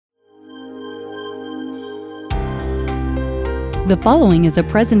The following is a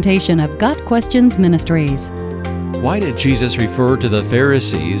presentation of Got Questions Ministries. Why did Jesus refer to the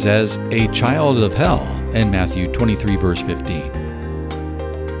Pharisees as a child of hell in Matthew 23, verse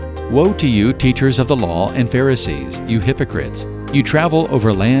 15? Woe to you, teachers of the law and Pharisees, you hypocrites! You travel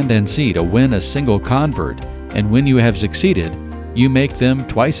over land and sea to win a single convert, and when you have succeeded, you make them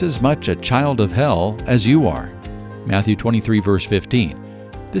twice as much a child of hell as you are. Matthew 23, verse 15.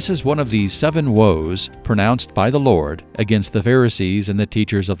 This is one of the 7 woes pronounced by the Lord against the Pharisees and the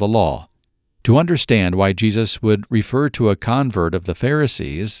teachers of the law. To understand why Jesus would refer to a convert of the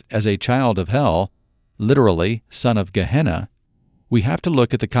Pharisees as a child of hell, literally son of Gehenna, we have to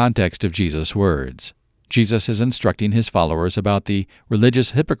look at the context of Jesus' words. Jesus is instructing his followers about the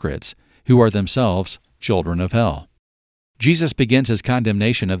religious hypocrites who are themselves children of hell. Jesus begins his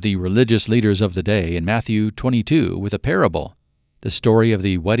condemnation of the religious leaders of the day in Matthew 22 with a parable. The story of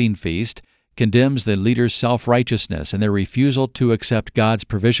the wedding feast condemns the leaders' self-righteousness and their refusal to accept God's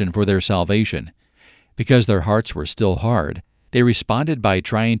provision for their salvation. Because their hearts were still hard, they responded by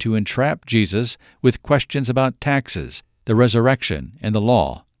trying to entrap Jesus with questions about taxes, the resurrection, and the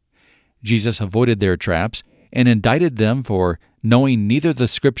law. Jesus avoided their traps and indicted them for knowing neither the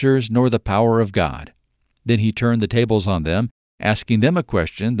Scriptures nor the power of God. Then he turned the tables on them, asking them a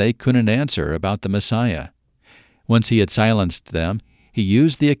question they couldn't answer about the Messiah. Once he had silenced them, he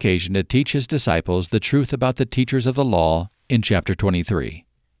used the occasion to teach his disciples the truth about the teachers of the law in chapter 23.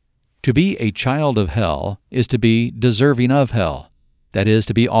 To be a child of hell is to be deserving of hell, that is,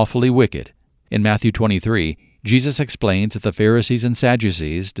 to be awfully wicked. In Matthew 23, Jesus explains that the Pharisees and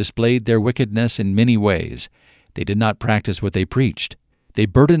Sadducees displayed their wickedness in many ways. They did not practice what they preached. They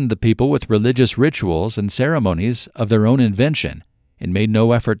burdened the people with religious rituals and ceremonies of their own invention and made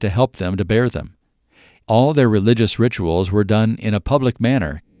no effort to help them to bear them. All their religious rituals were done in a public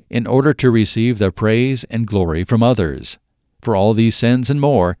manner in order to receive the praise and glory from others. For all these sins and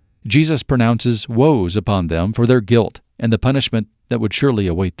more, Jesus pronounces woes upon them for their guilt and the punishment that would surely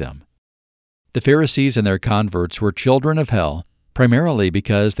await them. The Pharisees and their converts were children of hell primarily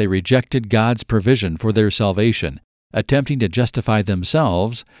because they rejected God's provision for their salvation, attempting to justify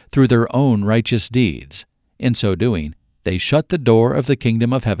themselves through their own righteous deeds. In so doing, they shut the door of the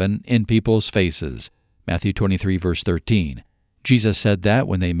kingdom of heaven in people's faces. Matthew 23, verse 13. Jesus said that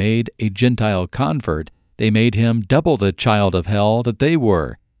when they made a Gentile convert, they made him double the child of hell that they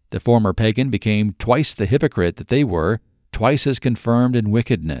were. The former pagan became twice the hypocrite that they were, twice as confirmed in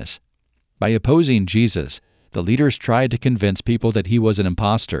wickedness. By opposing Jesus, the leaders tried to convince people that he was an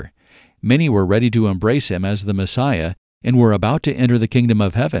impostor. Many were ready to embrace him as the Messiah and were about to enter the kingdom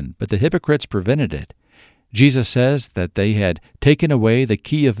of heaven, but the hypocrites prevented it. Jesus says that they had taken away the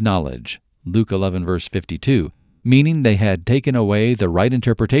key of knowledge, Luke 11, verse 52, meaning they had taken away the right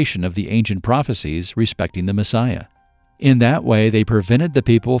interpretation of the ancient prophecies respecting the Messiah. In that way, they prevented the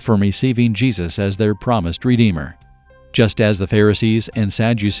people from receiving Jesus as their promised Redeemer. Just as the Pharisees and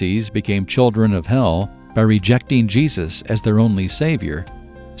Sadducees became children of hell by rejecting Jesus as their only Savior,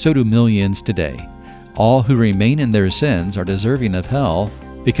 so do millions today. All who remain in their sins are deserving of hell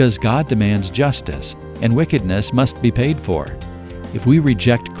because God demands justice, and wickedness must be paid for. If we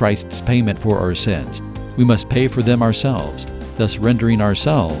reject Christ's payment for our sins, we must pay for them ourselves, thus rendering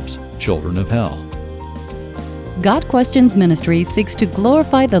ourselves children of hell. Got Questions Ministry seeks to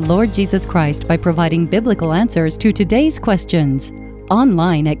glorify the Lord Jesus Christ by providing biblical answers to today's questions.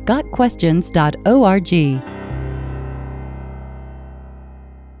 Online at gotquestions.org.